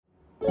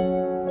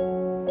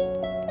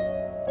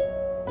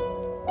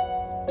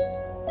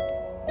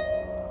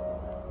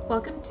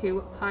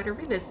to Potter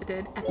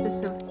Revisited,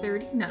 episode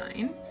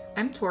 39.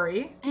 I'm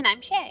Tori. And I'm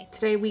Shay.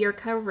 Today we are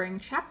covering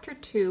Chapter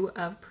 2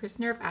 of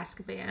Prisoner of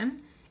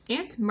Azkaban,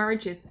 Aunt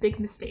Marge's Big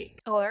Mistake.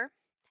 Or,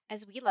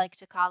 as we like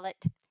to call it,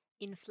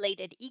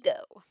 Inflated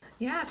Ego.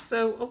 Yeah,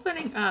 so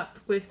opening up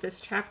with this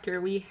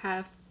chapter, we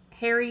have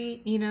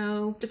Harry,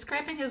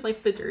 describing his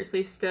life with the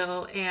Dursleys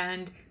still,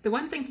 and the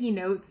one thing he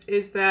notes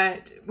is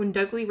that when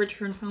Dudley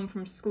returned home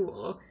from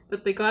school,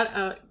 that they got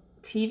a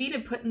TV to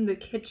put in the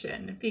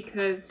kitchen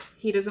because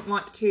he doesn't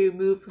want to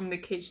move from the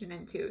kitchen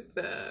into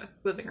the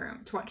living room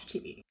to watch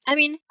TV. I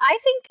mean, I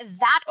think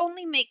that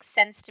only makes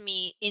sense to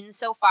me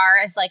insofar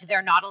as,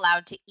 they're not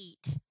allowed to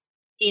eat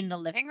in the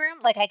living room.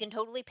 I can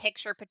totally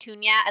picture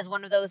Petunia as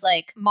one of those,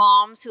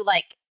 moms who,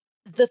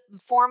 the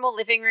formal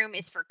living room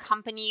is for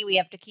company. We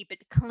have to keep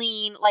it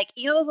clean.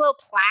 Those little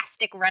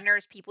plastic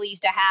runners people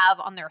used to have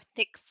on their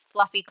thick,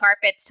 fluffy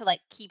carpets to,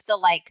 keep the,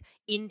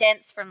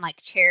 indents from,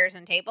 chairs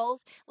and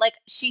tables.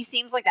 She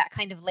seems like that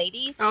kind of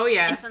lady. Oh,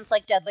 yeah. And since,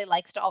 Dudley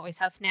likes to always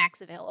have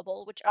snacks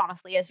available, which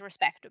honestly is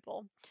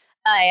respectable,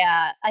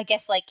 I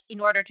guess,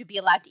 in order to be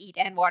allowed to eat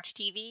and watch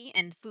TV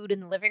and food in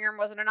the living room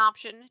wasn't an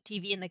option,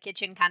 TV in the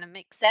kitchen kind of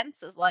makes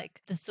sense as,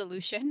 the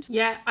solution.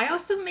 Yeah, I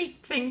also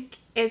think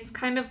it's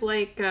kind of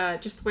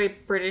just the way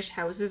British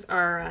houses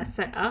are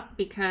set up,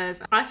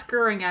 because us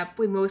growing up,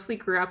 we mostly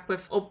grew up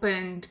with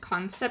open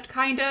concept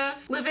kind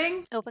of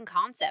living. Open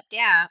concept,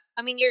 yeah.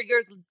 I mean, your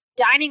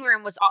dining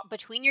room was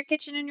between your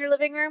kitchen and your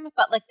living room,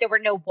 but, there were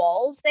no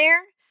walls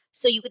there.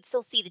 So you could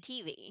still see the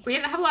TV. We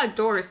didn't have a lot of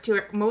doors to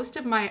it. Most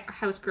of my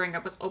house growing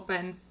up was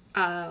open,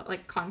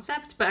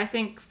 concept. But I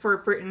think for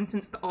Britain,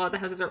 since all of the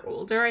houses are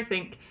older, I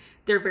think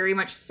they're very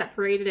much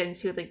separated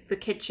into, the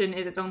kitchen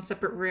is its own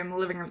separate room, the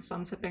living room is its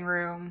own separate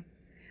room.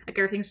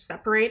 Everything's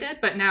separated.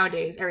 But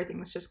nowadays,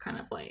 everything's just kind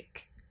of,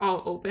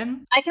 all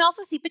open. I can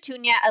also see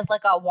Petunia as,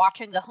 a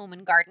watching the Home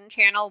and Garden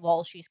channel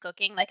while she's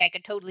cooking. I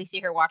could totally see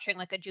her watching,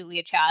 a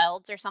Julia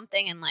Childs or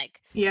something and,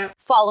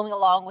 following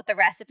along with the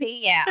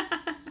recipe. Yeah.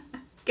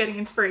 Getting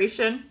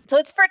inspiration. So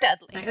it's for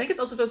Dudley. I think it's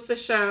also supposed to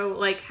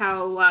show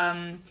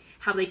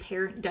how they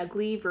parent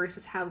Dudley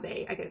versus how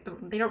they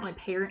don't really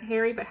parent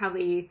Harry, but how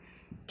they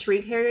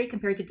treat Harry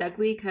compared to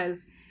Dudley,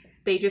 because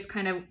they just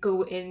kind of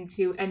go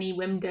into any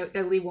whim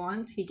Dudley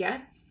wants, he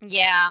gets.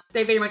 Yeah.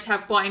 They very much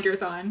have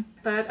blinders on.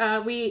 But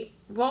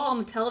while on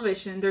the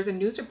television, there's a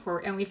news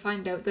report, and we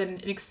find out that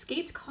an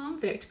escaped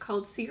convict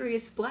called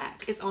Sirius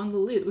Black is on the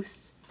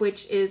loose,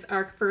 which is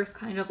our first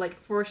kind of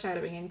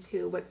foreshadowing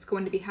into what's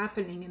going to be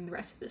happening in the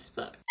rest of this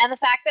book. And the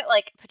fact that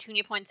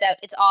Petunia points out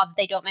it's odd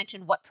they don't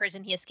mention what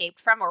prison he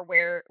escaped from or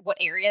what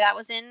area that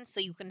was in,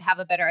 so you can have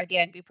a better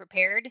idea and be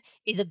prepared,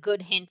 is a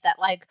good hint that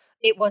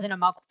it wasn't a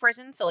Muggle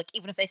prison. So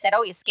even if they said,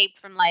 oh, he escaped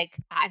from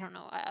I don't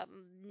know,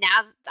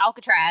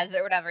 Alcatraz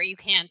or whatever,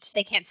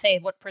 they can't say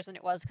what prison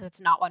it was because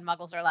it's not one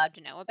Muggles are allowed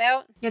to know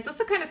about. Yeah, it's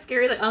also kind of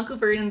scary that Uncle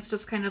Vernon's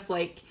just kind of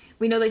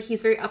we know that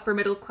he's very upper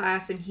middle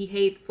class and he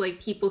hates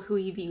people who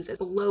he views as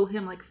below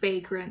him,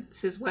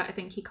 vagrants is what I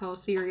think he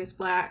calls Sirius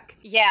Black.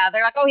 Yeah,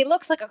 they're oh, he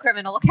looks like a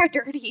criminal. Look how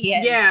dirty he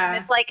is. Yeah.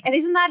 And it's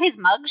isn't that his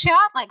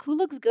mugshot? Who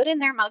looks good in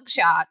their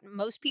mugshot?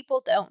 Most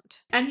people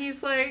don't. And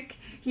he's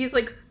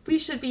we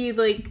should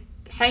be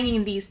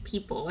hanging these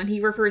people, and he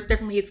refers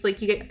definitely, it's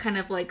you get kind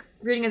of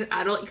reading as an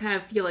adult, you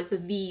kind of feel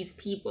these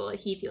people,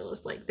 he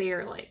feels they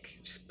are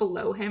just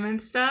below him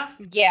and stuff.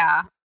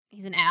 Yeah.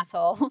 He's an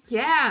asshole.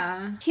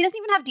 Yeah. He doesn't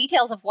even have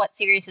details of what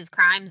Sirius's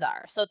crimes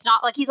are. So it's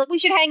not he's we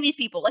should hang these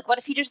people. What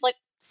if he just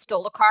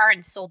stole a car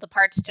and sold the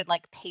parts to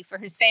pay for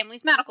his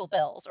family's medical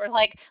bills? Or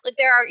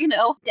there are,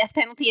 death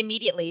penalty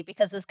immediately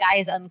because this guy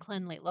is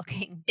uncleanly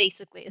looking,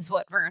 basically is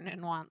what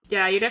Vernon wants.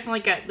 Yeah, you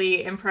definitely get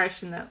the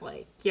impression that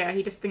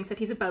he just thinks that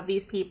he's above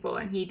these people,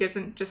 and he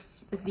doesn't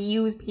just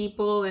use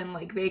people and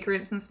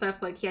vagrants and stuff.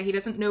 He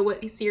doesn't know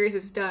what Sirius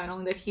has done,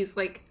 only that he's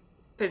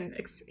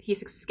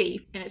he's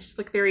escaped, and it's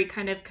just very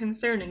kind of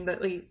concerning that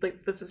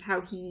this is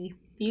how he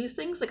views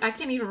things. I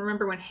can't even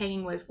remember when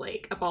hanging was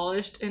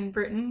abolished in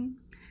Britain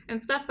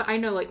and stuff, but I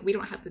know we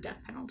don't have the death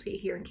penalty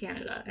here in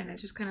Canada, and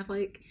it's just kind of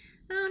I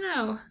don't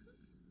know,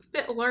 it's a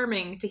bit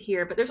alarming to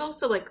hear. But there's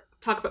also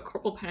talk about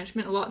corporal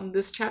punishment a lot in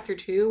this chapter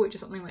too, which is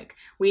something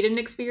we didn't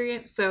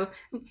experience. So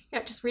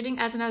yeah, just reading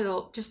as an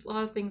adult, just a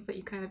lot of things that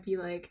you kind of be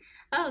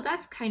oh,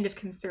 that's kind of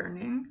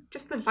concerning,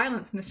 just the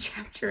violence in this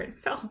chapter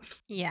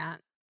itself. Yeah.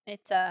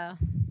 It's I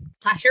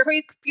sure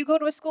you go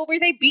to a school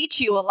where they beat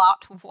you a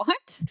lot.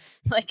 What?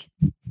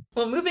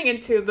 Well, moving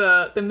into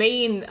the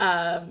main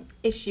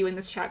issue in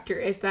this chapter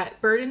is that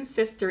Vernon's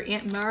sister,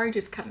 Aunt Marge,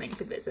 is coming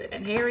to visit,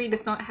 and Harry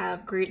does not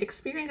have great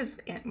experiences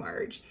with Aunt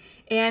Marge.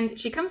 And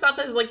she comes off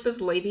as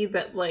this lady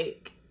that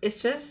is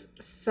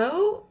just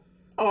so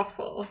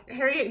awful.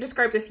 Harry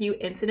describes a few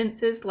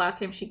incidences the last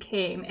time she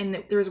came,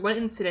 and there was one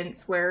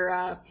incident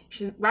where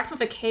she whacked him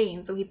with a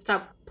cane, so he'd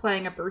stop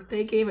playing a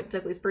birthday game at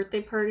Dudley's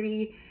birthday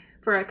party.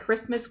 For a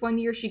Christmas one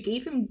year, she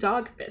gave him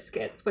dog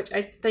biscuits, which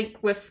I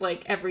think with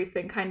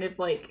everything kind of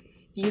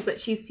views that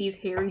she sees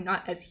Harry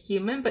not as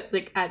human, but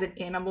like as an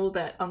animal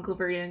that Uncle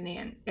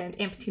Vernon and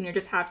Aunt Petunia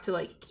just have to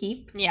like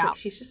keep. Yeah. Like,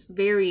 she's just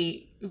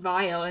very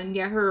vile. And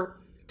yeah, her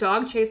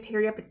dog chased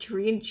Harry up a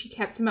tree and she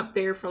kept him up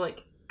there for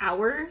like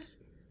hours.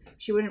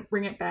 She wouldn't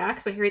bring it back.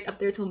 So Harry's up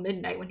there till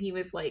midnight when he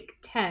was like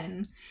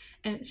 10.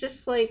 And it's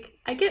just like,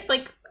 I get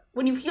like,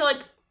 when you feel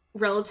like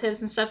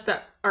relatives and stuff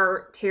that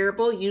are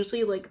terrible,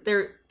 usually like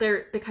they're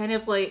kind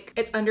of like,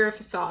 it's under a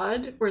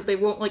facade where they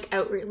won't like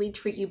outwardly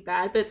treat you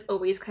bad, but it's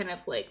always kind of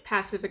like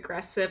passive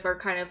aggressive or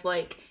kind of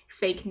like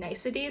fake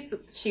niceties.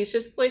 She's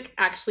just like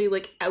actually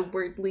like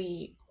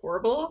outwardly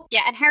horrible.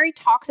 Yeah, and Harry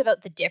talks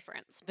about the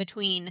difference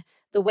between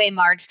the way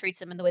Marge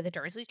treats him and the way the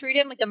Dursleys treat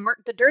him. Like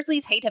the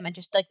Dursleys hate him and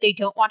just like they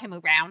don't want him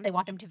around. They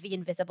want him to be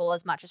invisible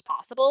as much as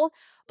possible.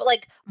 But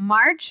like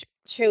Marge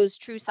shows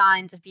true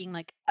signs of being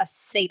like a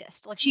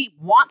sadist. Like she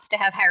wants to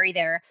have Harry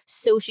there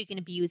so she can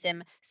abuse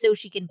him, so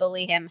she can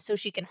bully him, so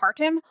she can hurt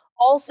him.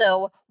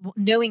 Also,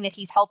 knowing that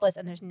he's helpless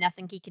and there's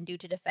nothing he can do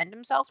to defend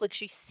himself, like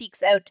she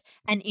seeks out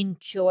and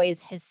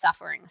enjoys his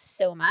suffering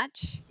so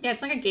much. Yeah,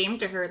 it's like a game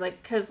to her,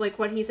 like, because like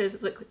what he says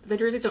is like the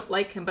Dursleys don't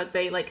like him, but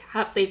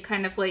they've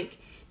kind of like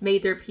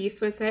made their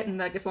peace with it, and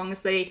like as long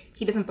as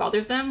he doesn't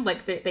bother them,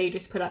 like they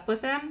just put up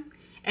with him,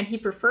 and he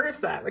prefers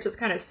that, which is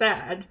kind of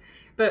sad.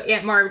 But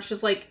Aunt Marge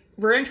just like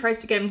Vernon tries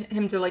to get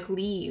him to like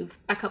leave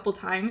a couple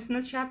times in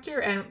this chapter,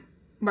 and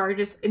Marge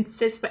just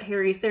insists that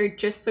Harry's there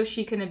just so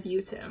she can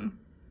abuse him,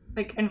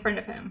 like in front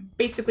of him,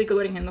 basically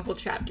goading him the whole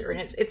chapter. And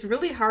it's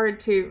really hard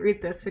to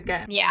read this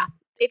again. Yeah,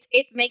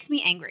 it makes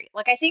me angry.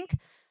 Like I think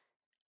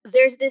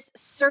there's this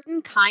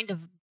certain kind of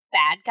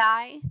bad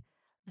guy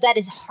that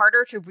is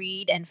harder to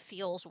read and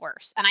feels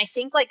worse. And I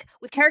think like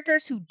with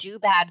characters who do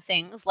bad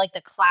things, like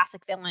the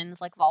classic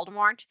villains like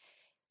Voldemort,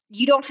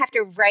 you don't have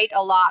to write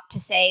a lot to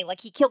say like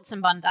he killed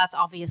someone, that's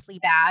obviously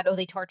bad, or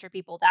they torture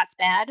people, that's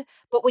bad.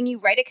 But when you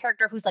write a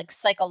character who's like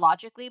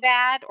psychologically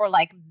bad or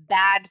like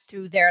bad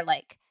through their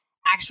like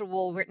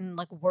actual written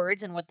like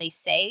words and what they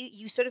say,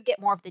 you sort of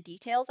get more of the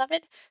details of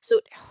it. So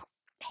it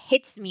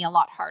hits me a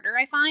lot harder,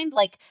 I find.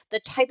 Like the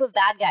type of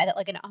bad guy that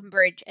like an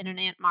Umbridge and an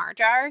Aunt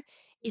Marge are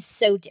is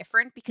so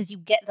different because you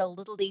get the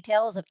little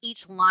details of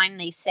each line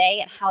they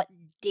say and how it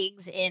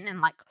digs in and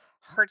like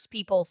hurts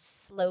people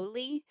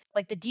slowly.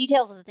 Like the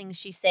details of the things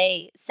she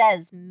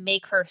says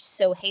make her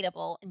so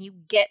hateable, and you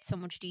get so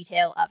much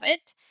detail of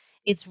it.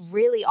 It's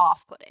really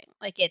off-putting.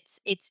 Like it's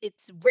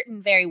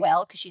written very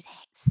well because she's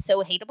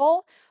so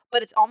hateable,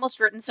 but it's almost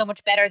written so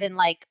much better than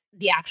like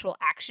the actual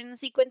action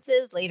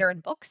sequences later in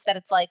books that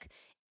it's like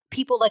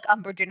people like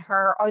Umbridge and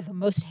her are the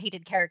most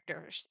hated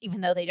characters,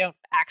 even though they don't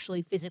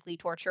actually physically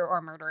torture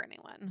or murder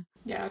anyone.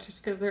 Yeah,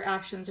 just because their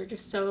actions are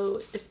just so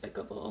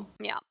despicable.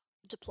 Yeah,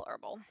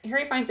 deplorable.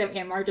 Harry finds out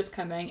Aunt Marge is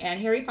coming, and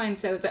Harry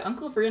finds out that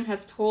Uncle Vernon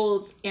has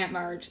told Aunt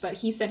Marge that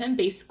he sent him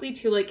basically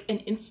to like an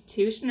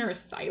institution or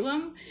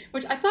asylum,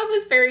 which I thought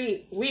was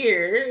very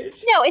weird.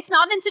 No, it's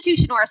not an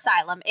institution or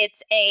asylum.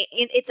 It's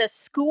a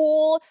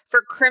school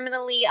for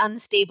criminally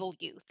unstable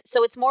youth.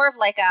 So it's more of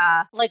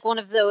like one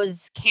of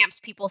those camps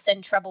people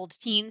send troubled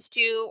teens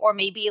to, or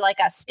maybe like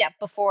a step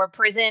before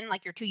prison.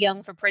 Like you're too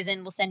young for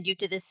prison, we'll send you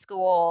to this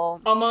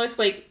school. Almost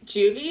like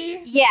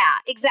juvie. Yeah,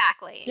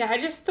 exactly. Yeah,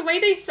 the way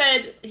they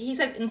said, he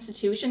says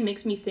institution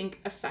makes me think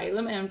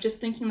asylum, and I'm just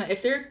thinking that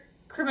if they're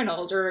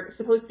criminals or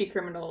supposed to be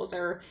criminals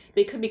or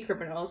they could be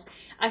criminals,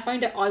 I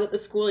find it odd that the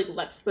school like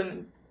lets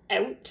them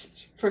out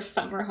for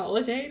summer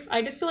holidays.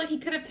 I just feel like he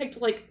could have picked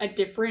like a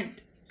different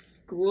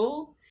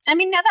school. I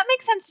mean, now that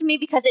makes sense to me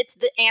because it's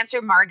the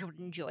answer Marge would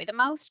enjoy the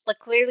most. Like,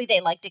 clearly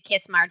they like to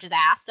kiss Marge's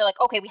ass. They're like,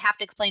 okay, we have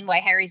to explain why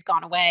Harry's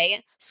gone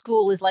away.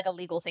 School is like a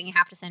legal thing. You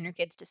have to send your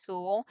kids to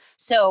school.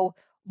 So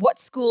what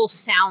school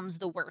sounds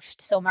the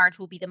worst? So Marge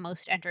will be the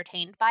most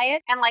entertained by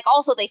it. And like,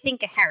 also they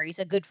think Harry's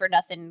a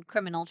good-for-nothing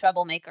criminal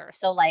troublemaker.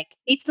 So like,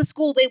 it's the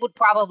school they would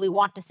probably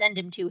want to send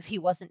him to if he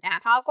wasn't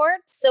at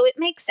Hogwarts. So it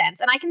makes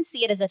sense. And I can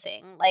see it as a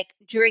thing. Like,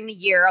 during the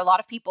year, a lot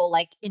of people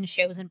like in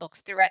shows and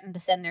books threaten to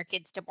send their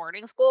kids to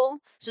boarding school.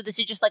 So this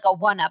is just like a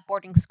one-up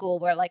boarding school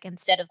where like,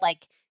 instead of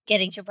like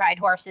getting to ride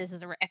horses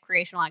as a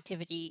recreational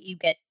activity, you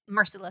get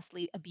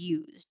mercilessly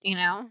abused, you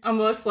know?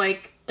 Almost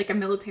like a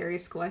military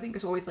school, I think,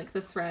 is always like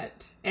the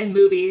threat in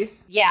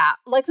movies. Yeah,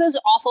 like those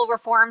awful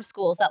reform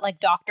schools that like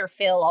Dr.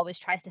 Phil always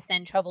tries to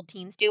send troubled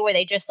teens to, where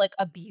they just like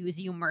abuse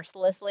you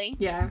mercilessly.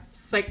 Yeah,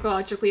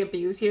 psychologically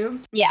abuse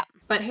you. Yeah.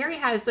 But Harry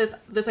has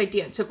this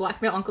idea to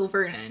blackmail Uncle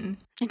Vernon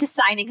into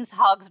signing his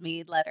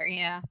Hogsmeade letter,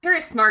 yeah.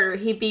 Harry's smarter.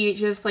 He'd be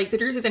just like, the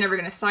Dursleys are never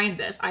going to sign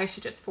this. I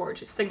should just forge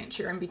his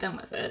signature and be done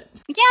with it.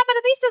 Yeah, but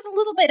at least there's a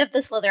little bit of the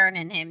Slytherin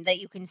in him that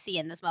you can see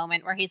in this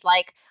moment where he's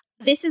like,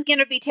 this is going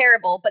to be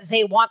terrible, but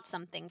they want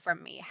something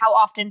from me. How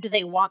often do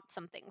they want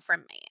something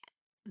from me?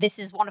 This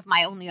is one of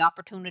my only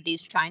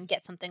opportunities to try and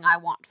get something I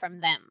want from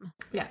them.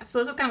 Yeah, so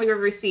this is kind of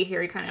where we see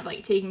Harry kind of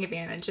like taking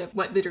advantage of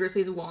what the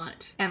Dursleys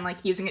want and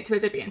like using it to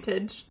his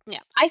advantage.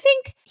 Yeah, I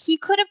think he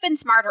could have been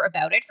smarter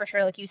about it, for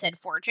sure, like you said,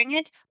 forging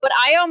it. But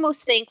I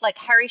almost think like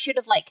Harry should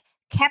have like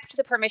kept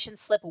the permission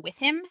slip with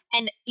him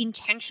and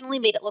intentionally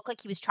made it look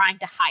like he was trying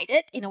to hide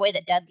it in a way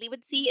that Dudley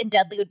would see, and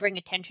Dudley would bring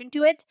attention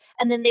to it,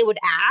 and then they would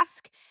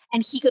ask,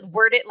 and he could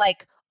word it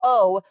like,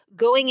 oh,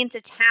 going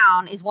into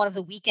town is one of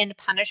the weekend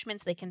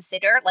punishments they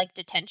consider, like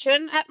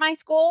detention at my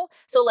school.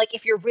 So, like,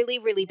 if you're really,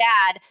 really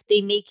bad,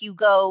 they make you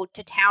go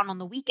to town on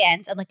the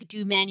weekends and, like,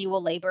 do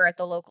manual labor at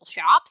the local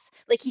shops.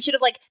 Like, he should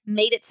have, like,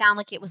 made it sound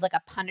like it was, like,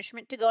 a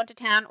punishment to go into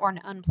town or an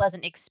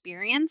unpleasant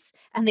experience,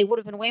 and they would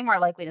have been way more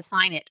likely to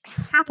sign it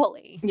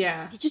happily.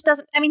 Yeah. He just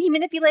doesn't, I mean, he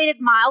manipulated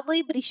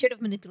mildly, but he should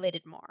have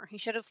manipulated more. He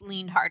should have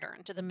leaned harder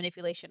into the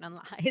manipulation and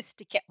lies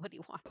to get what he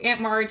wants.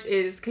 Aunt Marge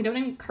is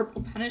condoning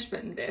corporal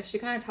punishment in this. She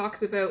kind of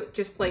talks about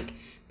just, like,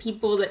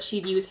 people that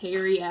she views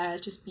Harry as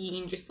just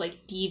being just,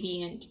 like,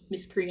 deviant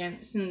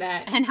miscreants, and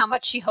that... And how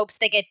much she hopes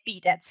they get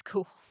beat at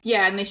school.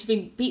 Yeah, and they should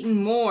be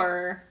beaten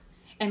more,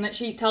 and that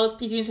she tells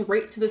Petunia to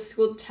write to the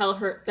school to tell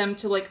them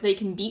to, like, they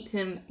can beat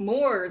him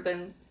more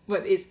than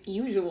what is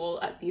usual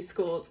at these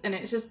schools. And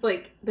it's just,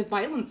 like, the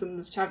violence in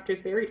this chapter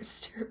is very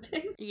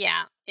disturbing.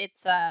 Yeah,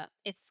 it's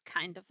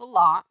kind of a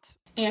lot.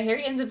 Yeah,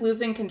 Harry ends up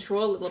losing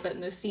control a little bit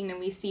in this scene, and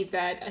we see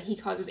that he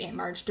causes Aunt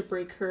Marge to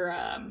break her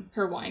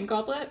wine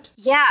goblet.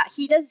 Yeah,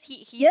 he does.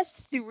 He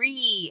has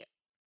 3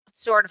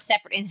 sort of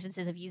separate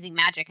instances of using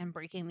magic and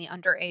breaking the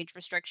underage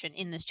restriction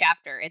in this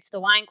chapter. It's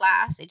the wine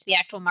glass, it's the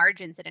actual Marge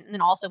incident, and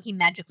then also he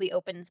magically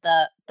opens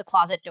the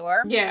closet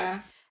door. Yeah.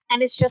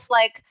 And it's just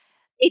like,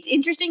 it's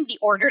interesting the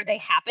order they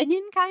happen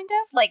in, kind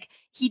of. Like,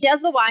 he does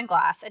the wine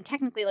glass, and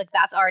technically, like,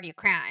 that's already a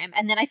crime.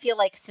 And then I feel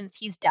like since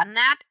he's done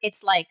that,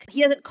 it's like,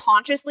 he doesn't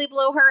consciously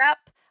blow her up,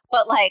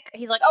 but, like,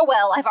 he's like, oh,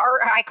 well,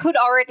 I could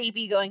already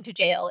be going to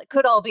jail. It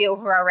could all be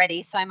over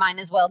already, so I might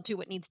as well do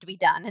what needs to be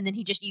done. And then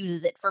he just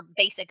uses it for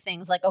basic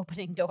things like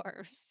opening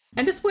doors.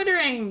 I'm just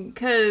wondering,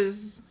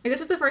 because this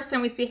is the first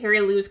time we see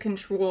Harry lose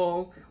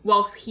control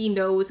while he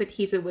knows that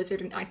he's a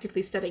wizard and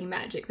actively studying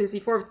magic. Because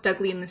before with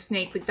Dudley and the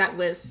Snake, like, that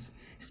was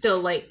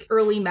still, like,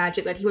 early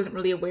magic that he wasn't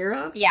really aware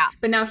of. Yeah.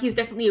 But now he's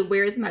definitely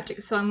aware of the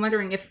magic. So I'm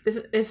wondering if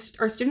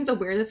are students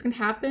aware this can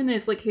happen?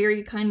 Is, like,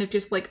 Harry kind of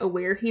just, like,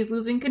 aware he's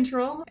losing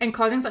control and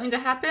causing something to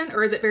happen?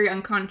 Or is it very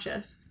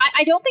unconscious?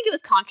 I don't think it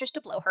was conscious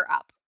to blow her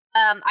up.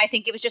 I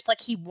think it was just, like,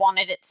 he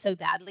wanted it so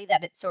badly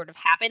that it sort of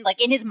happened.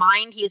 Like, in his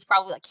mind, he was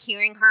probably, like,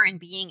 hearing her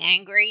and being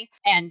angry.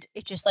 And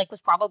it just, like,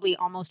 was probably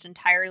almost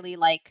entirely,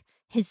 like,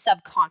 his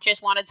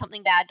subconscious wanted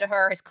something bad to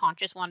her, his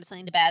conscious wanted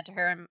something bad to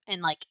her,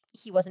 and like,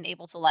 he wasn't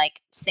able to, like,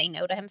 say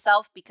no to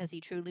himself because he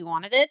truly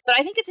wanted it. But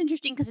I think it's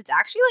interesting because it's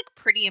actually, like,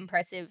 pretty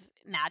impressive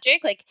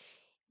magic. Like,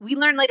 we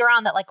learn later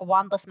on that, like,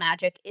 wandless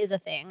magic is a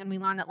thing, and we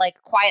learn that,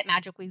 like, quiet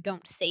magic, we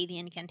don't say the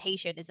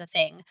incantation, is a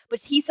thing.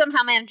 But he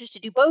somehow manages to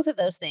do both of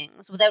those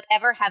things without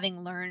ever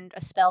having learned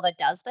a spell that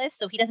does this.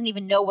 So he doesn't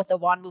even know what the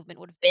wand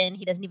movement would have been.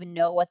 He doesn't even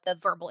know what the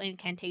verbal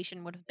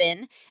incantation would have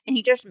been, and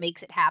he just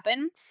makes it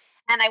happen.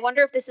 And I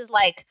wonder if this is,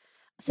 like,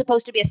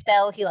 supposed to be a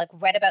spell he, like,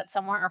 read about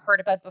somewhere or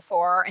heard about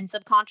before and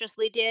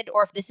subconsciously did,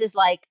 or if this is,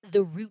 like,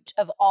 the root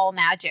of all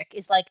magic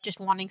is, like, just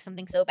wanting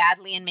something so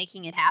badly and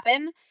making it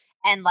happen.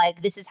 And,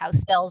 like, this is how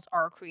spells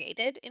are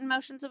created in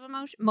moments of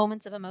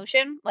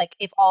emotion. Like,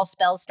 if all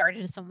spells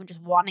started as someone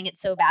just wanting it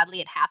so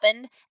badly it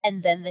happened,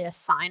 and then they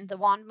assigned the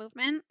wand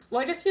movement.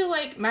 Well, I just feel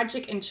like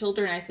magic in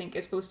children, I think,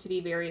 is supposed to be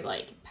very,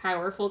 like,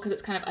 powerful because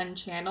it's kind of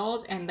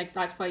unchanneled, and, like,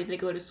 that's why they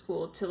go to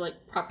school to,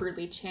 like,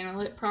 properly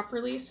channel it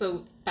properly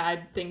so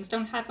bad things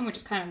don't happen, which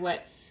is kind of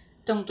what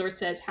Dumbledore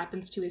says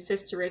happens to his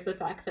sister, is the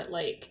fact that,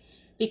 like,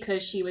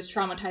 because she was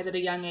traumatized at a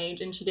young age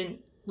and she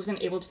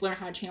wasn't able to learn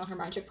how to channel her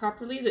magic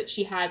properly, that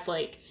she had,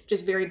 like,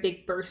 just very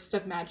big bursts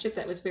of magic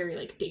that was very,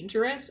 like,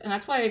 dangerous. And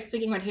that's why I was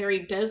thinking when Harry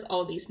does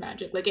all these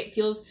magic, like, it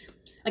feels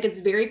like it's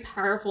very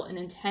powerful and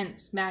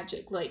intense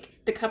magic. Like,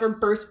 the cupboard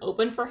bursts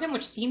open for him,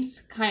 which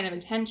seems kind of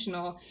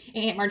intentional,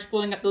 and Aunt Marge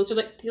blowing up, those are,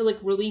 like, feel like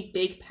really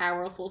big,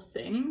 powerful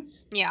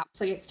things. Yeah.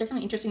 So yeah, it's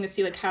definitely interesting to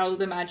see, like, how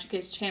the magic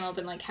is channeled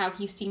and, like, how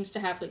he seems to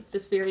have, like,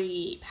 this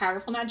very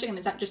powerful magic, and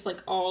it's not just,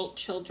 like, all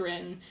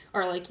children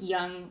or, like,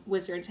 young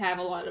wizards have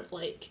a lot of,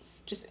 like,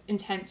 just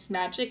intense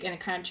magic, and it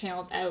kind of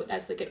channels out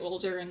as they get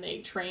older and they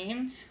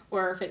train,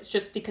 or if it's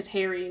just because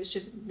Harry is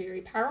just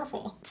very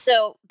powerful.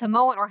 So the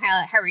moment where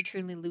Harry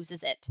truly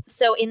loses it.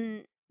 So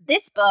in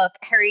this book,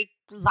 Harry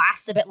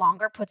lasts a bit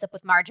longer, puts up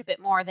with Marge a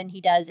bit more than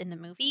he does in the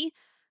movie.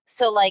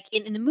 So, like,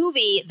 in the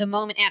movie, the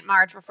moment Aunt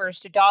Marge refers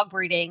to dog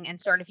breeding and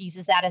sort of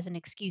uses that as an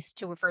excuse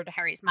to refer to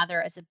Harry's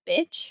mother as a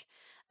bitch,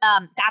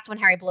 that's when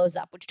Harry blows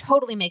up, which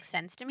totally makes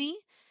sense to me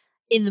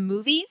in the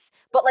movies.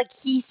 But, like,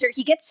 he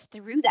gets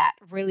through that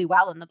really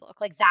well in the book.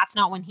 Like, that's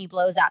not when he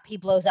blows up. He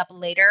blows up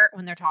later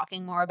when they're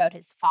talking more about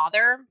his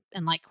father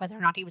and, like, whether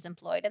or not he was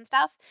employed and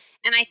stuff.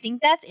 And I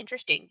think that's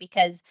interesting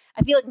because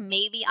I feel like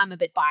maybe I'm a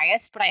bit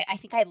biased, but I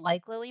think I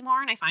like Lily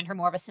more and I find her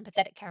more of a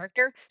sympathetic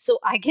character. So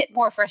I get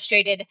more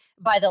frustrated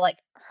by the, like,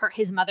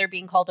 his mother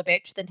being called a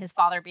bitch than his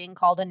father being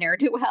called a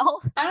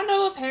ne'er-do-well. I don't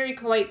know if Harry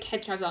quite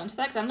catches on to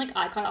that, because I'm like,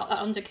 I caught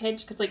on to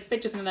kitsch, because, like,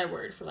 bitch is another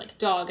word for, like,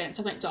 dog, and it's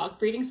something like dog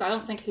breeding, so I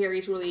don't think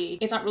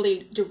it's not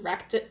really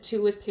directed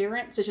to his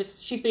parents. It's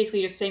just, she's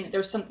basically just saying that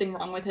there's something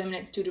wrong with him and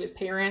it's due to his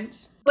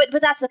parents.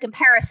 But that's the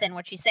comparison,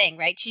 what she's saying,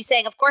 right? She's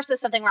saying, of course,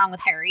 there's something wrong with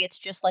Harry. It's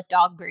just like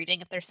dog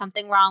breeding. If there's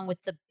something wrong with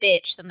the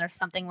bitch, then there's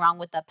something wrong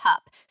with the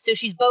pup. So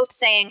she's both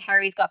saying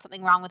Harry's got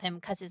something wrong with him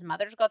because his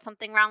mother's got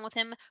something wrong with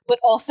him, but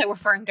also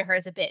referring to her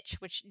as a bitch,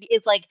 which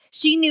is like,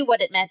 she knew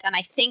what it meant, and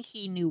I think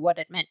he knew what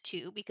it meant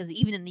too, because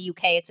even in the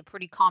UK, it's a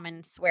pretty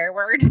common swear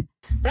word.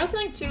 But I also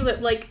think too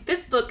that like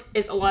this book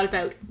is a lot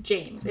about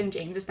James and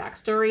James's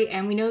backstory,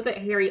 and we know that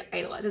Harry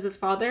idolizes his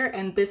father,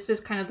 and this is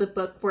kind of the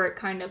book where it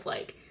kind of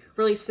like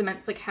really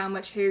cements like how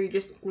much Harry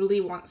just really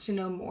wants to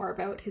know more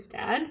about his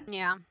dad.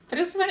 Yeah. But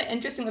it's kind of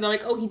interesting that they're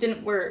like, oh, he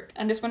didn't work.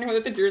 I'm just wondering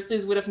what the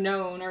Dursleys would have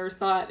known or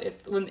thought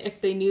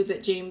if they knew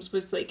that James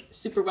was like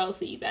super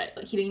wealthy, that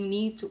like he didn't even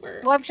need to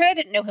work. Well, I'm sure they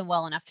didn't know him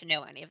well enough to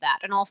know any of that.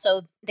 And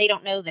also, they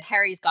don't know that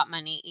Harry's got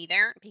money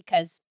either,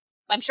 because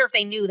I'm sure if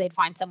they knew, they'd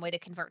find some way to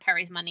convert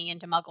Harry's money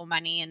into Muggle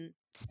money and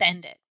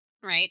spend it,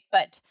 right?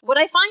 But what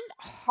I find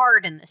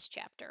hard in this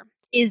chapter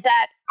is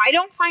that I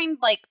don't find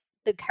like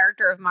the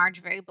character of Marge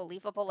very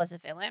believable as a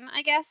villain,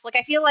 I guess. Like,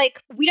 I feel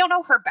like we don't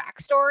know her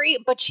backstory,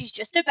 but she's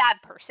just a bad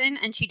person,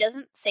 and she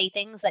doesn't say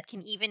things that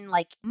can even,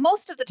 like,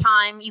 most of the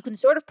time, you can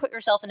sort of put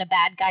yourself in a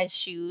bad guy's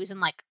shoes and,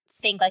 like,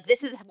 think, like,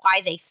 this is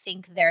why they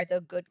think they're the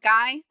good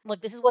guy.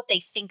 Like, this is what they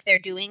think they're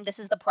doing. This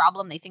is the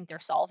problem they think they're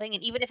solving.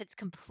 And even if it's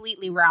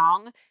completely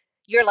wrong,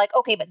 you're like,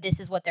 okay, but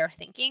this is what they're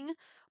thinking.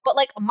 But,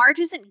 like,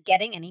 Marge isn't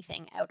getting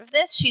anything out of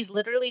this. She's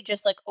literally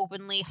just, like,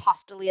 openly,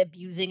 hostilely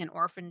abusing an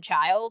orphan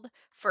child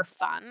for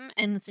fun.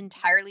 And it's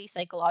entirely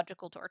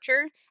psychological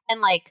torture. And,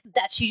 like,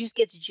 that she just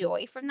gets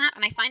joy from that.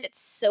 And I find it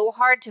so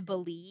hard to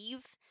believe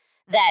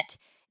that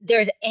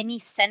there's any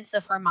sense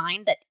of her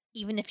mind that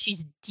even if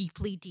she's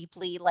deeply,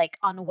 deeply, like,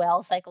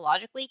 unwell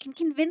psychologically, can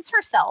convince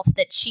herself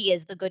that she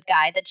is the good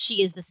guy, that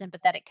she is the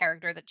sympathetic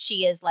character, that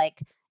she is,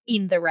 like,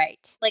 in the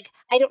right. Like,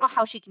 I don't know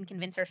how she can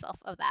convince herself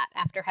of that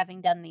after having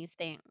done these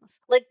things.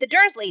 Like, the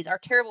Dursleys are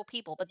terrible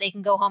people, but they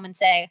can go home and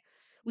say,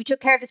 we took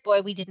care of this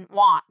boy we didn't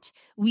want.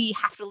 We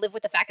have to live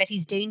with the fact that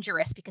he's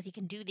dangerous because he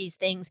can do these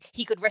things.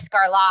 He could risk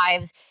our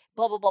lives,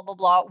 blah, blah, blah, blah,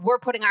 blah. We're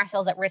putting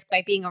ourselves at risk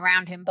by being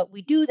around him, but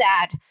we do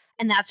that,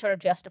 and that sort of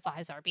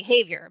justifies our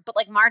behavior. But,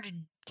 like, Marge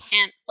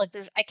can't, like,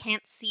 I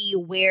can't see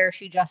where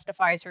she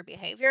justifies her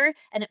behavior,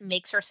 and it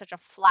makes her such a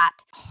flat,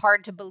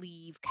 hard to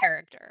believe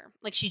character.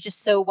 Like, she's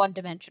just so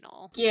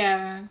one-dimensional.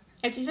 Yeah.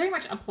 And she's very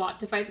much a plot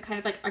device, kind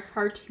of like a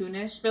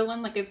cartoonish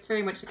villain. Like, it's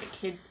very much like a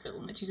kid's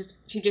villain. Like,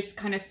 she just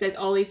kind of says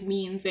all these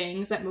mean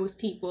things that most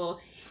people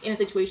in a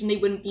situation, they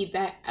wouldn't be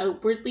that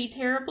outwardly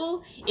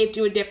terrible. It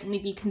would definitely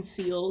be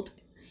concealed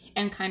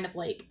and kind of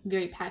like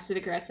very passive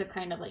aggressive,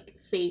 kind of like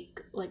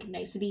fake like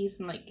niceties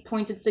and like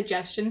pointed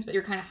suggestions, but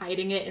you're kind of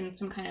hiding it in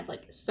some kind of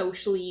like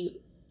socially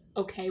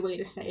okay way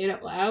to say it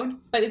out loud.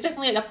 But it's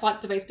definitely like a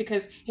plot device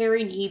because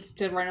Harry needs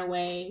to run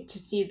away to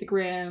see the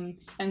Grim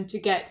and to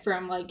get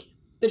from like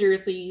the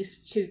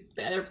Dursleys to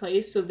the other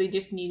place, so they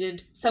just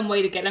needed some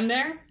way to get him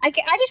there. I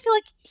just feel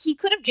like he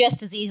could have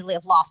just as easily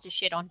have lost his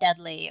shit on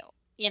Dudley,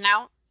 you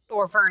know,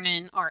 or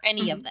Vernon, or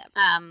any of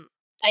them.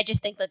 I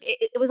just think like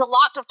it was a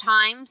lot of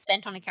time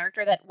spent on a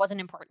character that wasn't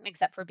important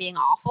except for being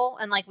awful,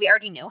 and like we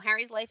already know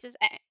Harry's life is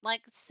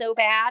like so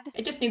bad.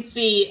 It just needs to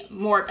be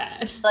more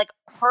bad. Like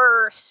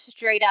her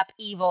straight up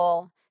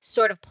evil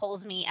sort of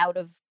pulls me out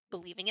of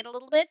believing it a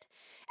little bit.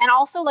 And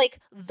also, like,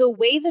 the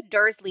way the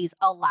Dursleys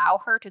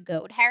allow her to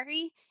goad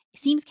Harry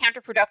seems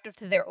counterproductive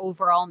to their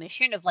overall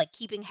mission of, like,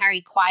 keeping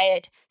Harry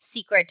quiet,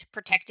 secret,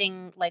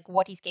 protecting, like,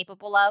 what he's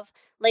capable of.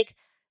 Like,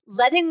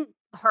 letting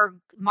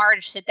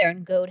Marge sit there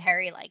and goad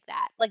Harry like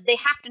that. Like, they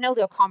have to know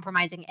they're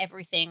compromising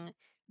everything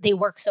they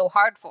work so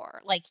hard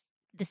for. Like,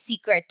 the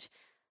secret,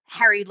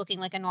 Harry looking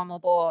like a normal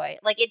boy.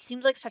 Like, it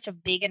seems like such a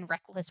big and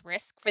reckless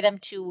risk for them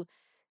to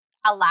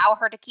allow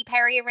her to keep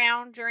Harry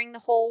around during the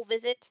whole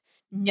visit,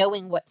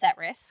 knowing what's at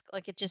risk.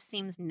 Like, it just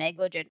seems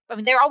negligent. I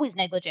mean, they're always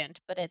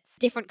negligent, but it's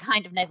different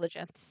kind of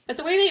negligence. But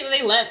the way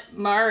they let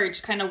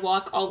Marge kind of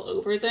walk all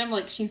over them,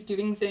 like she's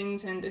doing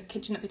things in the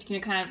kitchen that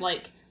Petunia kind of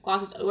like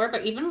glosses over,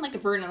 but even like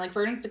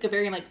Vernon's like a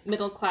very like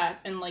middle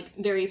class and like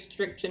very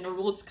strict gender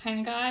rules kind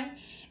of guy,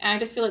 and I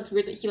just feel it's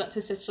weird that he lets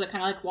his sister like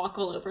kind of like walk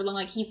all over them.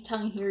 Like he's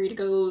telling Harry to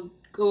go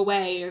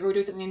away or go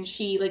do something, and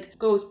she like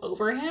goes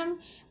over him,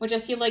 which I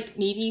feel like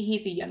maybe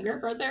he's a younger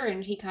brother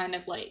and he kind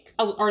of like,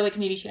 or like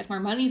maybe she has more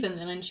money than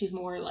them and she's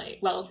more like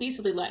wealthy,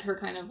 so they let her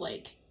kind of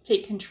like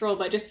take control.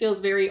 But it just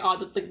feels very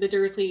odd that like the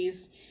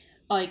Dursleys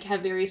like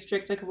have very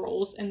strict like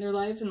roles in their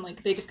lives, and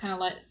like they just kind of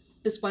let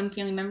this one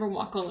family member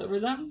walk all over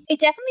them. It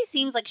definitely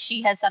seems like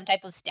she has some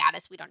type of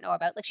status we don't know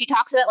about. Like, she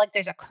talks about, like,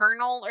 there's a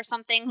colonel or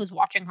something who's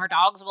watching her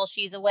dogs while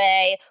she's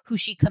away, who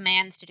she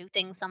commands to do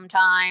things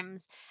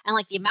sometimes. And,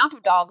 like, the amount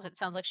of dogs it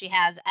sounds like she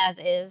has as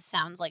is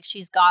sounds like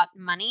she's got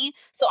money.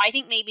 So I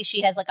think maybe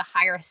she has, like, a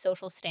higher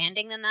social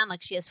standing than them.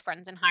 Like, she has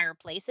friends in higher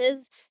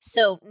places.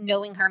 So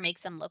knowing her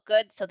makes them look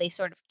good. So they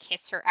sort of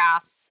kiss her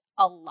ass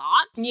a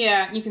lot.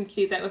 Yeah, you can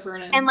see that with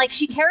Vernon. And like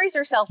she carries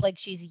herself like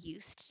she's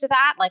used to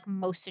that. Like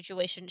most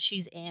situations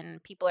she's in,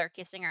 people are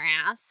kissing her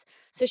ass.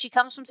 So she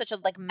comes from such a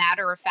like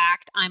matter of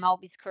fact, I'm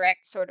always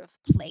correct sort of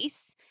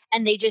place.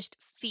 And they just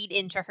feed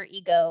into her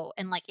ego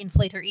and like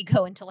inflate her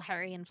ego until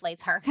Harry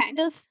inflates her, kind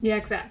of. Yeah,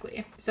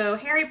 exactly. So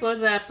Harry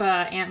blows up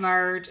Aunt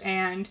Marge,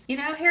 and,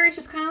 Harry's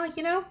just kind of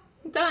like,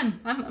 I'm done.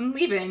 I'm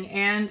leaving,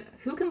 and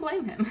who can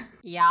blame him?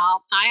 Yeah,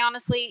 I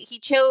honestly, he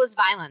chose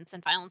violence,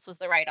 and violence was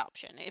the right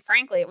option.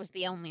 Frankly, it was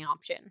the only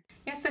option.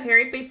 Yeah, so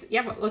Harry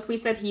like we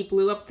said, he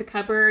blew up the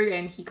cupboard,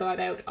 and he got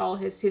out all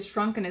his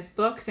trunk and his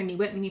books, and he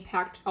went and he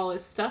packed all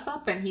his stuff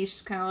up, and he's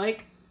just kind of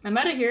like, I'm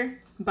out of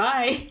here.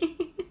 Bye.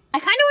 I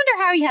kind of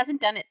wonder how he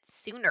hasn't done it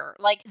sooner.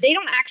 Like, they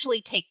don't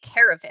actually take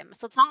care of him.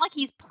 So it's not like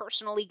he's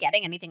personally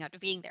getting anything out of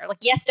being there. Like,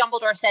 yes,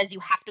 Dumbledore says you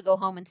have to go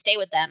home and stay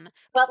with them.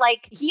 But,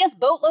 like, he has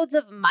boatloads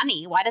of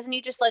money. Why doesn't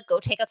he just, like, go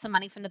take out some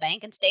money from the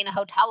bank and stay in a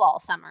hotel all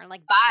summer?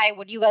 Like, bye,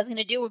 what are you guys going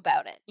to do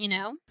about it, you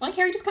know? Like,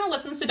 Harry just kind of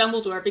listens to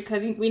Dumbledore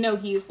because we know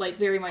he's, like,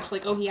 very much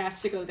like, oh, he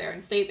has to go there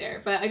and stay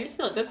there. But I just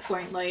feel at this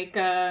point, like,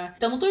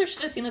 Dumbledore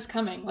should have seen this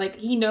coming. Like,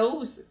 he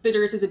knows the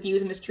Dursleys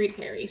abuse and mistreat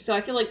Harry. So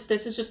I feel like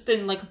this has just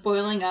been, like,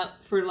 boiling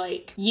up for, like,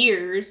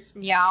 years.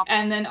 Yeah.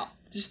 And then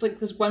just like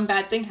this one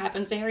bad thing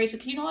happens, and Harry's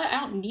like, you know what?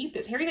 I don't need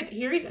this.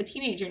 Harry's a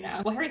teenager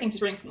now. Well, Harry thinks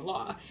he's running from the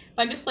law.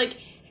 But I'm just like,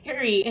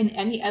 Harry, in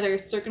any other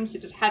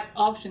circumstances, has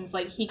options.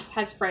 Like, he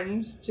has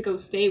friends to go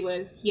stay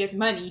with. He has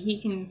money.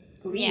 He can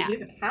leave. Yeah. He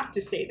doesn't have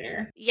to stay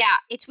there. Yeah,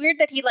 it's weird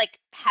that he, like,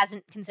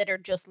 hasn't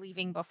considered just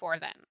leaving before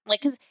then.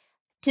 Like, because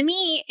to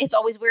me, it's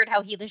always weird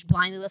how he just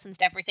blindly listens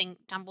to everything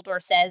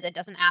Dumbledore says and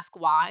doesn't ask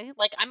why.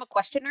 Like, I'm a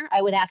questioner. I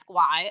would ask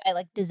why. I,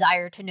 like,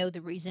 desire to know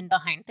the reason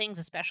behind things,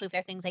 especially if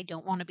they're things I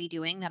don't want to be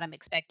doing that I'm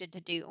expected to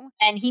do.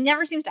 And he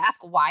never seems to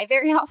ask why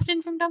very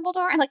often from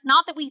Dumbledore. And, like,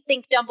 not that we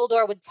think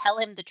Dumbledore would tell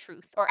him the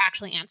truth or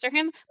actually answer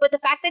him, but the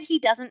fact that he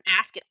doesn't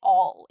ask at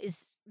all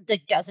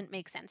that doesn't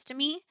make sense to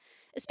me,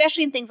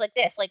 especially in things like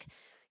this. Like,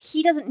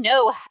 he doesn't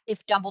know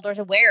if Dumbledore's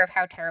aware of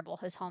how terrible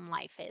his home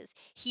life is.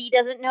 He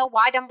doesn't know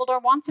why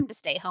Dumbledore wants him to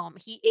stay home.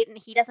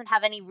 He doesn't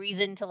have any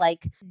reason to,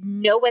 like,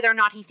 know whether or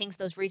not he thinks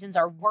those reasons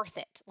are worth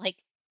it. Like,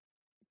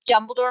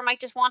 Dumbledore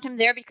might just want him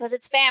there because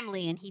it's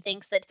family, and he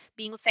thinks that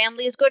being with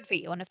family is good for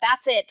you. And if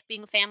that's it,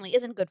 being with family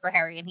isn't good for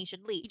Harry, and he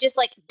should leave. He just,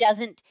 like,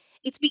 doesn't.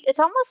 It's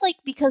almost like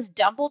because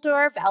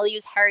Dumbledore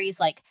values Harry's,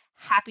 like,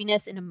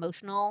 happiness and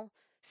emotional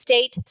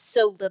state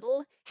so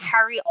little,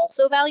 Harry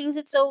also values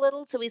it so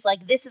little. So he's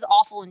like, this is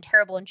awful and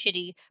terrible and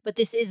shitty, but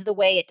this is the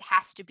way it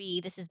has to be.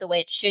 This is the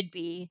way it should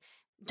be.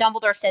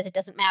 Dumbledore says it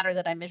doesn't matter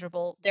that I'm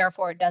miserable,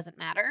 therefore it doesn't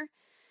matter.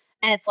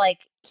 And it's like,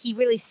 he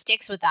really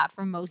sticks with that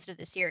for most of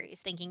the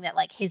series, thinking that,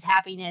 like, his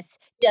happiness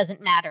doesn't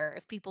matter.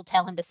 If people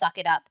tell him to suck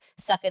it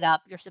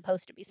up, you're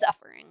supposed to be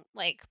suffering.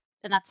 Like,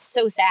 and that's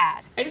so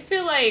sad. I just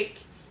feel like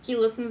he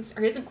listens,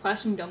 or he doesn't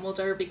question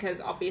Dumbledore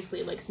because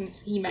obviously, like,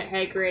 since he met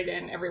Hagrid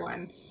and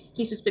everyone,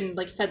 he's just been,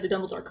 like, fed the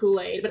Dumbledore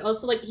Kool-Aid, but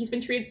also, like, he's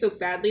been treated so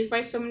badly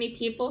by so many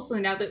people, so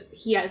now that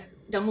he has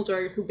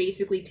Dumbledore who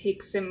basically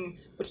takes him,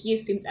 what he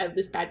assumes, out of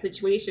this bad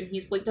situation,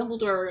 he's like,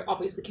 Dumbledore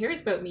obviously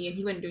cares about me, and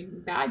he wouldn't do anything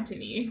bad to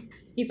me.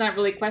 He's not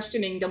really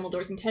questioning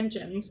Dumbledore's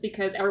intentions,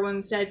 because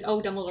everyone said,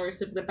 oh, Dumbledore's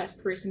the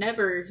best person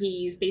ever,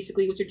 he's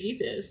basically Wizard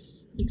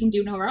Jesus. You can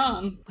do no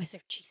wrong.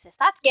 Wizard Jesus,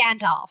 that's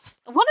Gandalf.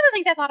 One of the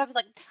things I thought of was,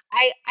 like,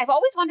 I've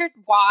always wondered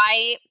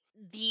why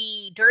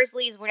the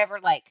Dursleys were never,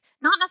 like,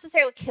 not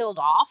necessarily killed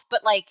off,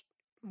 but, like,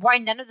 why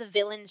none of the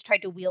villains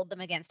tried to wield them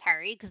against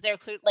Harry, because they're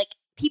clear, like,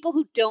 people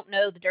who don't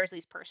know the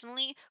Dursleys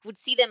personally would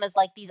see them as,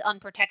 like, these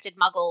unprotected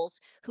muggles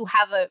who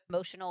have a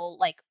emotional,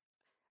 like,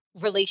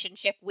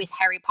 relationship with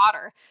Harry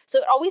Potter. So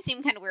it always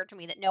seemed kind of weird to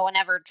me that no one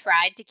ever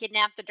tried to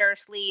kidnap the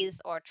Dursleys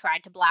or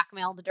tried to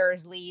blackmail the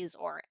Dursleys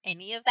or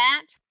any of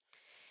that.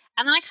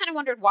 And then I kind of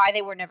wondered why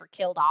they were never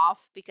killed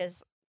off,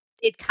 because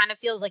it kind of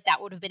feels like that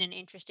would have been an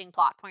interesting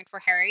plot point for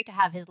Harry to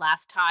have his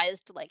last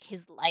ties to, like,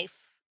 his life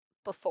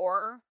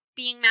before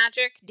being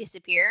magic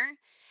disappear.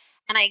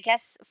 And I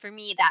guess for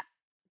me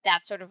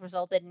that sort of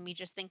resulted in me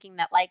just thinking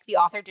that, like, the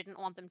author didn't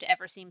want them to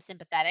ever seem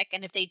sympathetic,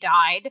 and if they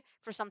died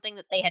for something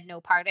that they had no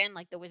part in,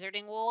 like the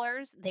Wizarding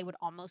Wars, they would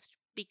almost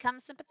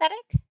become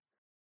sympathetic.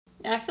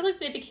 Yeah, I feel like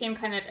they became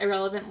kind of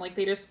irrelevant, like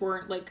they just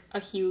weren't, like, a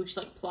huge,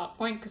 like, plot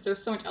point because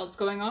there's so much else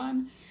going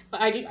on. But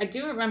I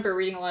do remember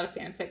reading a lot of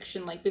fan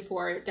fiction, like,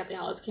 before Deathly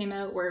Hallows came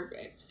out, where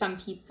some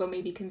people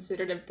maybe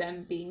considered of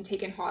them being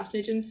taken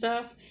hostage and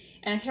stuff.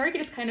 And Harry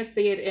could just kind of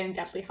say it in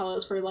Deathly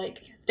Hallows, where,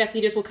 like, Death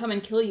Eaters will come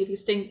and kill you if you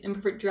stay in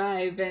Imperfect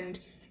Drive, and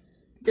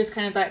there's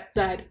kind of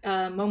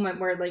that moment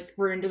where, like,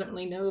 Vernon doesn't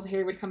really know if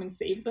Harry would come and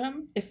save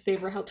them if they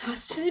were held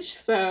hostage,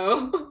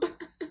 so...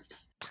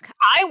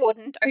 I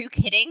wouldn't. Are you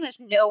kidding? There's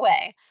no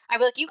way. I'd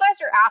be like, you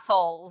guys are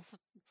assholes.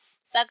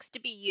 Sucks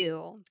to be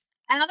you.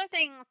 Another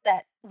thing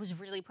that was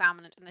really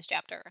prominent in this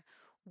chapter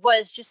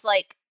was just,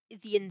 like,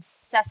 the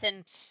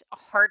incessant,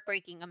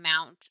 heartbreaking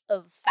amount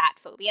of fat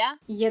phobia.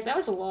 Yeah, that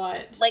was a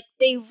lot. Like,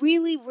 they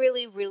really,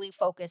 really, really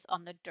focus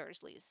on the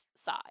Dursleys'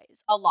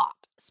 size a lot.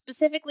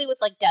 Specifically with,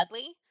 like,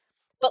 Dudley.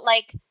 But,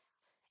 like,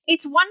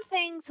 it's one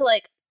thing to,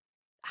 like,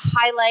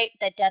 highlight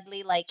that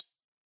Dudley like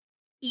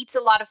eats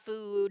a lot of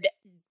food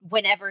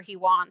whenever he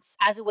wants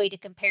as a way to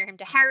compare him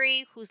to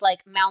Harry, who's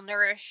like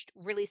malnourished,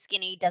 really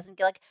skinny, doesn't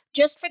get like,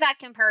 just for that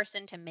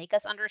comparison to make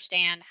us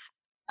understand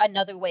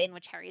another way in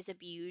which Harry is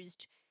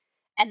abused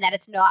and that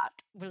it's not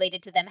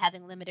related to them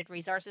having limited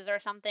resources or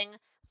something.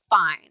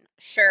 Fine,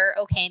 sure,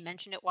 okay,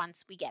 mention it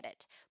once, we get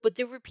it. But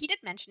the repeated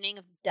mentioning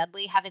of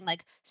Dudley having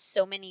like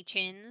so many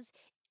chins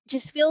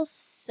just feels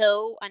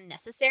so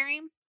unnecessary,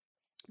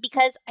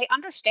 because I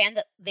understand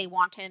that they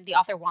want him, the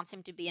author wants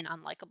him to be an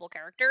unlikable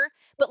character,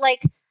 but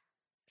like,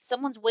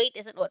 someone's weight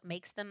isn't what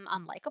makes them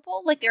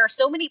unlikable. Like, there are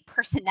so many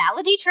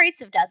personality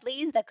traits of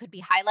Dudley's that could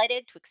be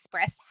highlighted to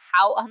express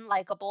how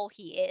unlikable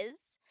he is,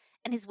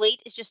 and his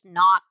weight is just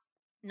not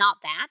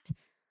that.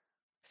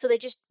 So they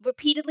just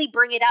repeatedly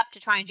bring it up to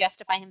try and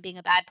justify him being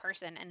a bad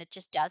person, and it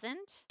just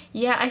doesn't.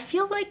 Yeah, I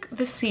feel like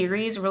the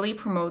series really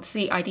promotes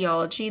the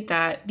ideology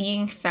that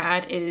being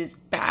fat is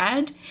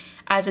bad,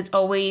 as it's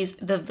always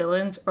the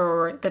villains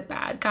or the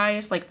bad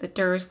guys, like the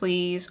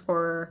Dursleys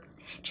or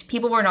just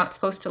people we're not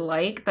supposed to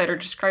like, that are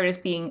described as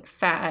being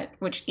fat,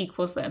 which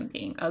equals them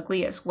being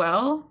ugly as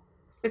well.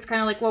 It's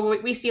kind of like, well,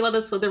 we see a lot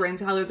of the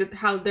Slytherins,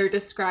 how they're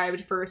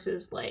described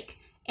versus like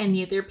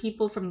any other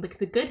people from like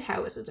the good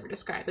houses are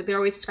described. Like, they're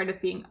always described as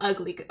being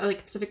ugly. Like,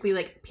 specifically,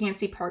 like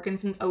Pansy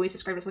Parkinson's always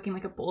described as looking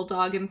like a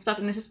bulldog and stuff,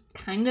 and it's just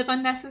kind of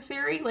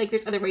unnecessary. Like,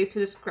 there's other ways to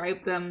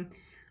describe them,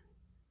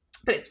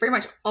 but it's very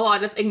much a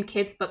lot of, in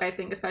kids' book, I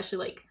think, especially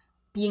like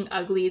being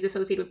ugly is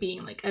associated with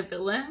being like a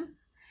villain.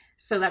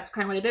 So that's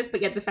kind of what it is.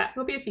 But yeah, the fat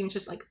phobia seems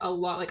just like a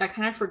lot. Like, I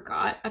kind of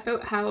forgot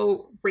about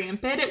how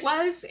rampant it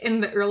was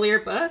in the earlier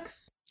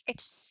books.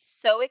 It's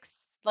so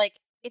like,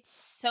 it's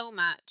so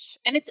much,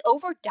 and it's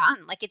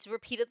overdone. Like, it's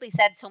repeatedly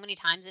said so many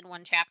times in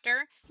one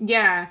chapter.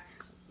 Yeah,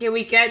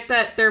 we get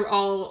that they're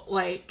all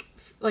like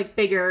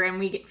bigger, and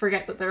we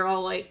forget that they're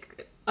all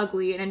like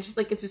ugly, and just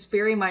like, it's just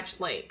very much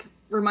like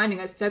reminding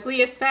us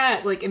Dudley is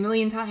fat like a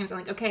million times. I'm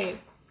like, okay,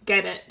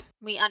 get it.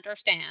 We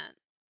understand.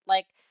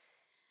 Like,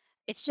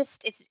 it's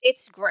just,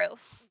 it's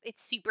gross.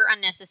 It's super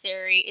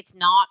unnecessary. It's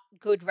not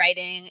good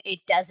writing. It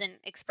doesn't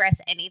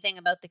express anything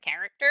about the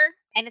character.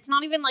 And it's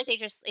not even like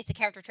it's a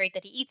character trait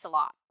that he eats a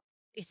lot.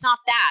 It's not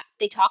that.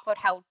 They talk about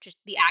how just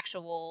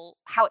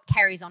how it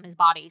carries on his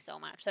body so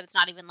much that it's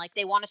not even like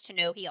they want us to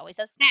know he always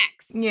has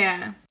snacks.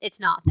 Yeah. It's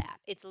not that.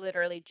 It's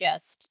literally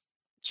just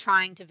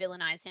trying to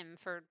villainize him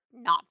for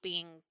not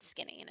being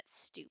skinny, and it's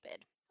stupid.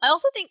 I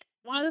also think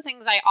one of the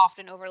things I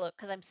often overlook,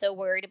 because I'm so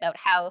worried about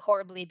how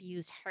horribly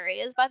abused Harry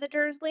is by the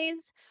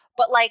Dursleys,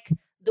 but like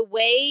the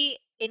way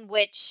in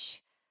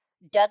which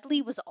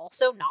Dudley was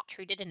also not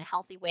treated in a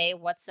healthy way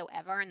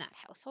whatsoever in that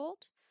household.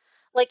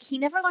 Like, he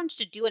never learns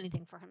to do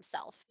anything for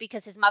himself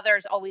because his mother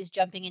is always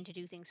jumping in to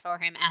do things for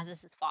him, as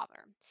is his father.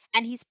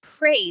 And he's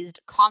praised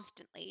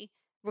constantly,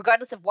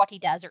 regardless of what he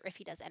does or if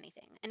he does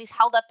anything. And he's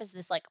held up as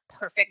this like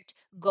perfect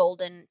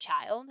golden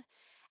child.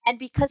 And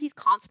because he's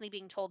constantly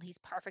being told he's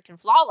perfect and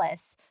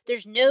flawless,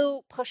 there's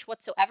no push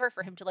whatsoever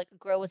for him to like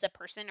grow as a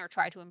person or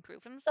try to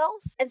improve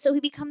himself. And so he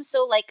becomes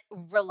so like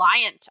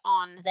reliant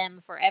on them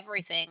for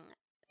everything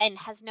and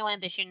has no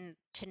ambition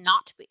to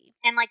not be.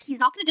 And like, he's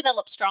not going to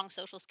develop strong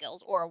social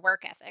skills or a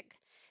work ethic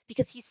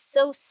because he's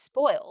so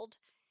spoiled.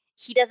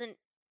 He doesn't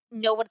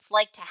know what it's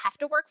like to have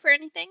to work for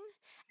anything.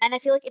 And I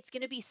feel like it's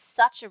going to be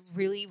such a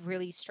really,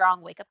 really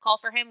strong wake-up call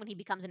for him when he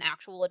becomes an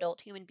actual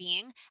adult human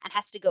being and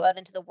has to go out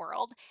into the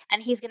world.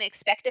 And he's going to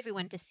expect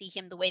everyone to see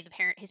him the way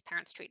his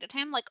parents treated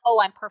him. Like,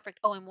 oh, I'm perfect.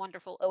 Oh, I'm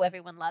wonderful. Oh,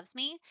 everyone loves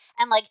me.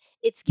 And like,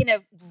 it's going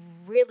to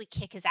really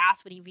kick his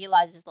ass when he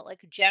realizes that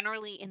like,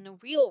 generally in the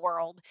real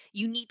world,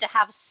 you need to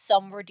have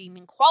some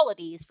redeeming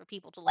qualities for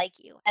people to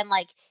like you. And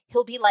like,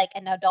 he'll be like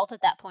an adult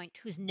at that point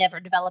who's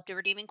never developed a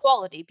redeeming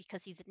quality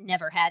because he's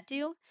never had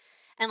to.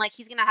 And like,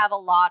 he's going to have a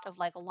lot of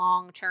like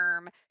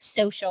long-term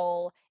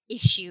social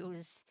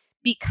issues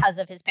because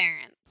of his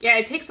parents. Yeah,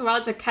 it takes a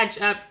while to catch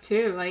up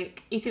too.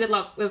 Like, you see that a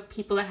lot of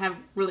people that have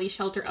really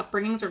sheltered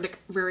upbringings, or like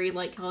very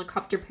like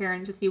helicopter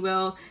parents, if you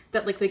will,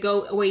 that like they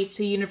go away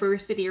to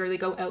university or they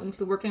go out into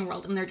the working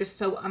world and they're just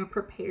so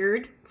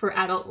unprepared for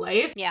adult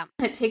life. Yeah.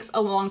 It takes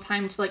a long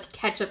time to like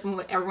catch up on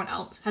what everyone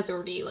else has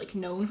already like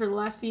known for the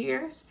last few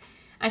years.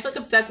 I feel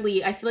like of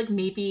Dudley, I feel like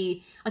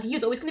maybe like he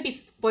was always going to be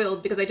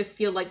spoiled because I just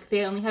feel like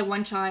they only had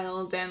one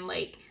child and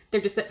like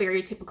they're just that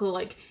very typical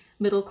like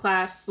middle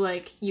class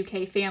like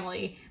UK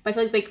family. But I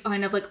feel like they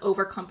kind of like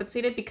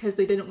overcompensated because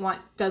they didn't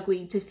want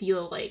Dudley to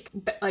feel like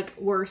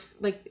worse,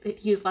 like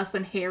he was less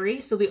than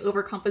Harry, so they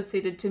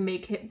overcompensated to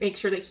make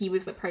sure that he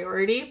was the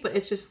priority. But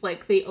it's just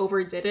like they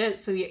overdid it,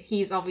 so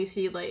he's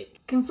obviously like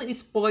completely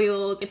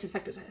spoiled. It's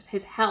affected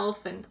his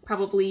health and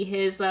probably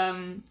his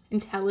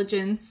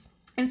intelligence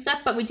and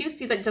stuff. But we do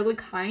see that Dudley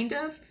kind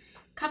of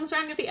comes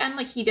around at the end.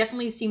 Like, he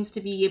definitely seems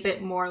to be a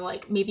bit more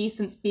like, maybe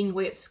since being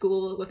away at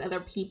school with other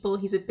people,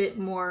 he's a bit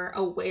more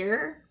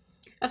aware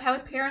of how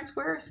his parents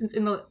were. Since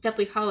in the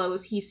Deathly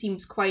Hallows, he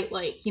seems quite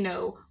like, you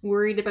know,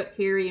 worried about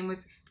Harry and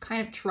was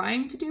kind of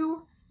trying to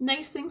do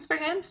nice things for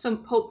him. So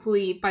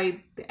hopefully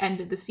by the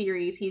end of the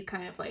series, he's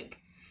kind of like,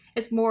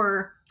 it's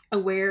more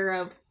aware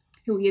of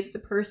who he is as a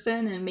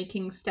person and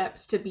making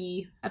steps to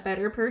be a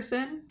better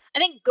person. I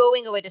think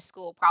going away to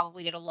school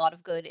probably did a lot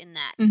of good in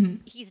that. Mm-hmm.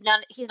 He's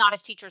not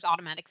his teacher's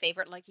automatic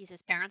favorite like he's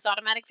his parents'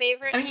 automatic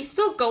favorite. I mean, he's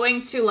still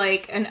going to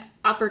like an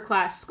upper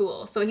class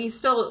school, so he's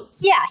still...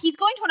 Yeah, he's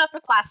going to an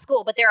upper class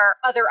school, but there are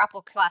other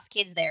upper class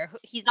kids there.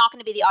 He's not going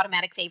to be the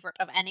automatic favorite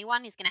of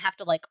anyone. He's going to have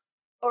to like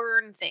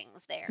earn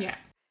things there. Yeah.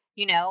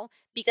 You know,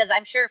 because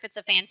I'm sure if it's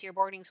a fancier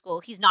boarding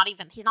school, he's not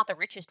the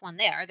richest one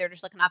there. They're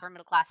just like an upper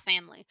middle class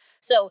family.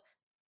 So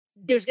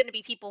there's going to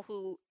be people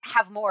who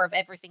have more of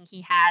everything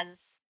he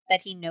has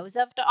that he knows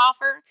of to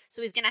offer.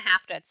 So he's going to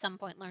have to at some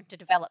point learn to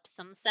develop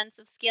some sense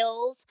of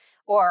skills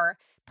or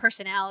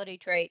personality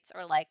traits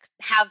or like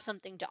have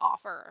something to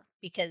offer,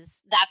 because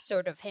that's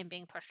sort of him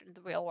being pushed into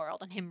the real world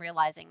and him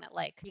realizing that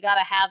like you got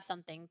to have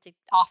something to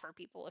offer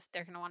people if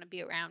they're going to want to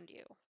be around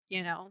you.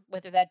 You know,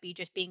 whether that be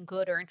just being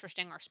good or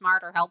interesting or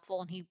smart or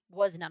helpful, and he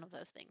was none of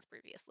those things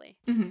previously.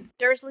 Mm-hmm.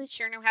 Dursley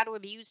sure know how to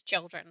abuse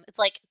children. It's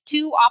like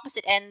two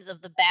opposite ends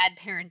of the bad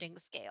parenting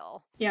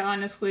scale. Yeah,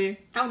 honestly.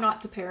 How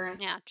not to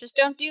parent. Yeah, just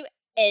don't do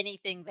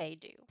anything they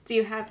do. Do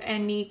you have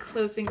any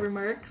closing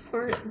remarks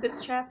for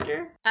this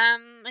chapter?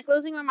 My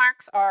closing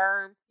remarks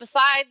are,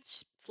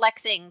 besides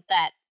flexing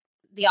that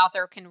the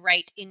author can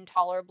write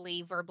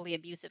intolerably verbally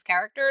abusive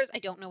characters, I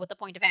don't know what the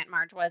point of Aunt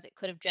Marge was. It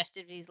could have just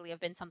as easily have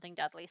been something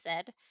Dudley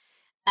said.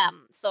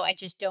 So I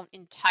just don't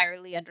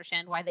entirely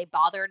understand why they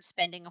bothered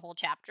spending a whole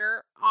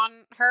chapter on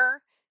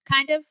her,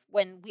 kind of,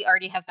 when we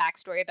already have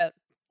backstory about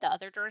the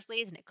other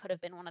Dursleys, and it could have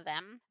been one of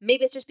them.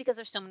 Maybe it's just because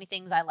there's so many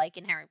things I like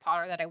in Harry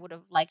Potter that I would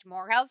have liked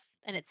more of,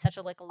 and it's such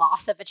a like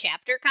loss of a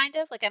chapter, kind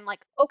of. Like I'm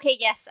like, okay,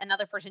 yes,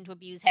 another person to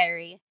abuse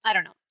Harry. I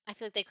don't know. I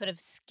feel like they could have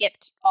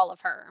skipped all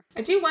of her.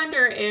 I do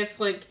wonder if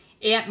like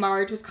Aunt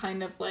Marge was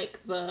kind of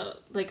like the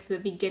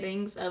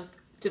beginnings of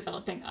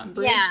developing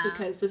Umbridge,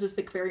 because this is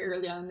like very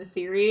early on in the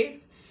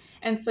series.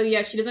 And so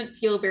yeah, she doesn't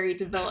feel very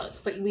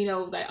developed, but we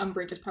know that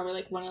Umbridge is probably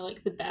like one of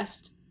like the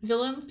best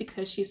villains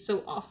because she's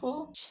so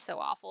awful. She's so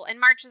awful.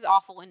 And Marge is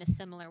awful in a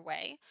similar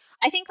way.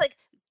 I think like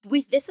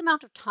with this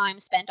amount of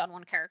time spent on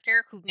one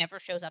character who never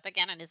shows up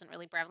again and isn't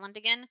really prevalent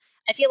again,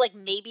 I feel like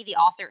maybe the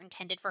author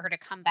intended for her to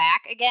come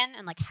back again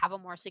and like have a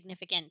more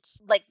significant,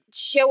 like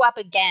show up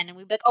again, and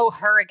we'd be like, oh,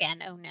 her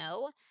again, oh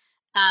no.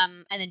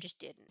 And then just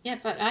didn't. Yeah,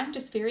 but I'm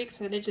just very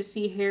excited to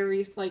see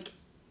Harry's like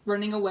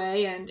running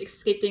away and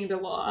escaping the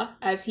law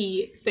as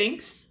he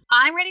thinks.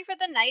 I'm ready for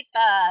the night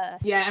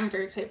bus. Yeah, I'm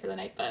very excited for the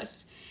night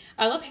bus.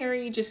 I love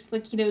Harry just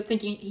like, you know,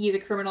 thinking he's a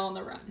criminal on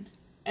the run.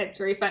 It's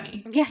very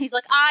funny. Yeah, he's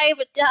like, I've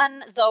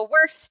done the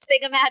worst thing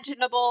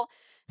imaginable.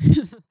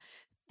 And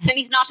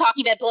he's not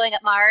talking about blowing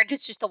up Marge,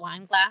 it's just a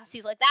wine glass.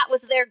 He's like, that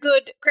was their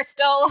good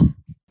crystal.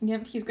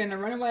 Yep, he's gonna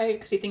run away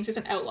because he thinks he's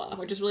an outlaw,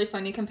 which is really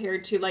funny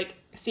compared to, like,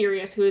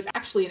 Sirius, who is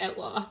actually an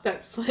outlaw.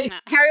 That's, like...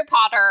 Harry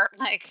Potter,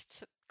 like,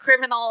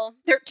 criminal,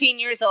 13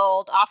 years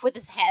old, off with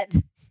his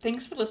head.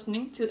 Thanks for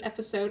listening to the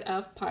episode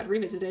of Pod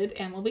Revisited,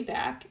 and we'll be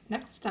back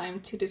next time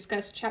to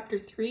discuss Chapter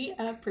 3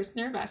 of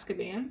Prisoner of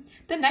Azkaban,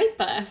 The Night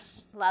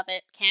Bus. Love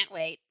it. Can't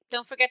wait.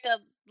 Don't forget to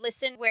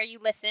listen where you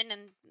listen,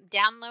 and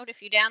download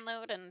if you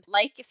download, and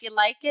like if you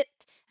like it,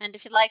 and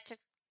if you'd like to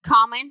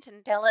comment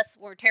and tell us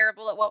we're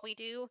terrible at what we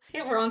do.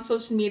 Yeah, we're on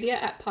social media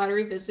at Potter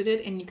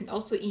Revisited, and you can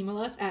also email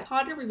us at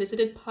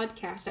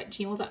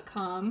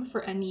potterrevisitedpodcast@gmail.com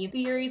for any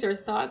theories or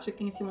thoughts or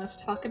things you want us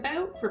to talk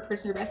about for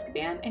Prisoner of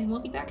Azkaban, and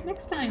we'll be back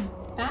next time.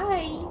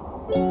 Bye!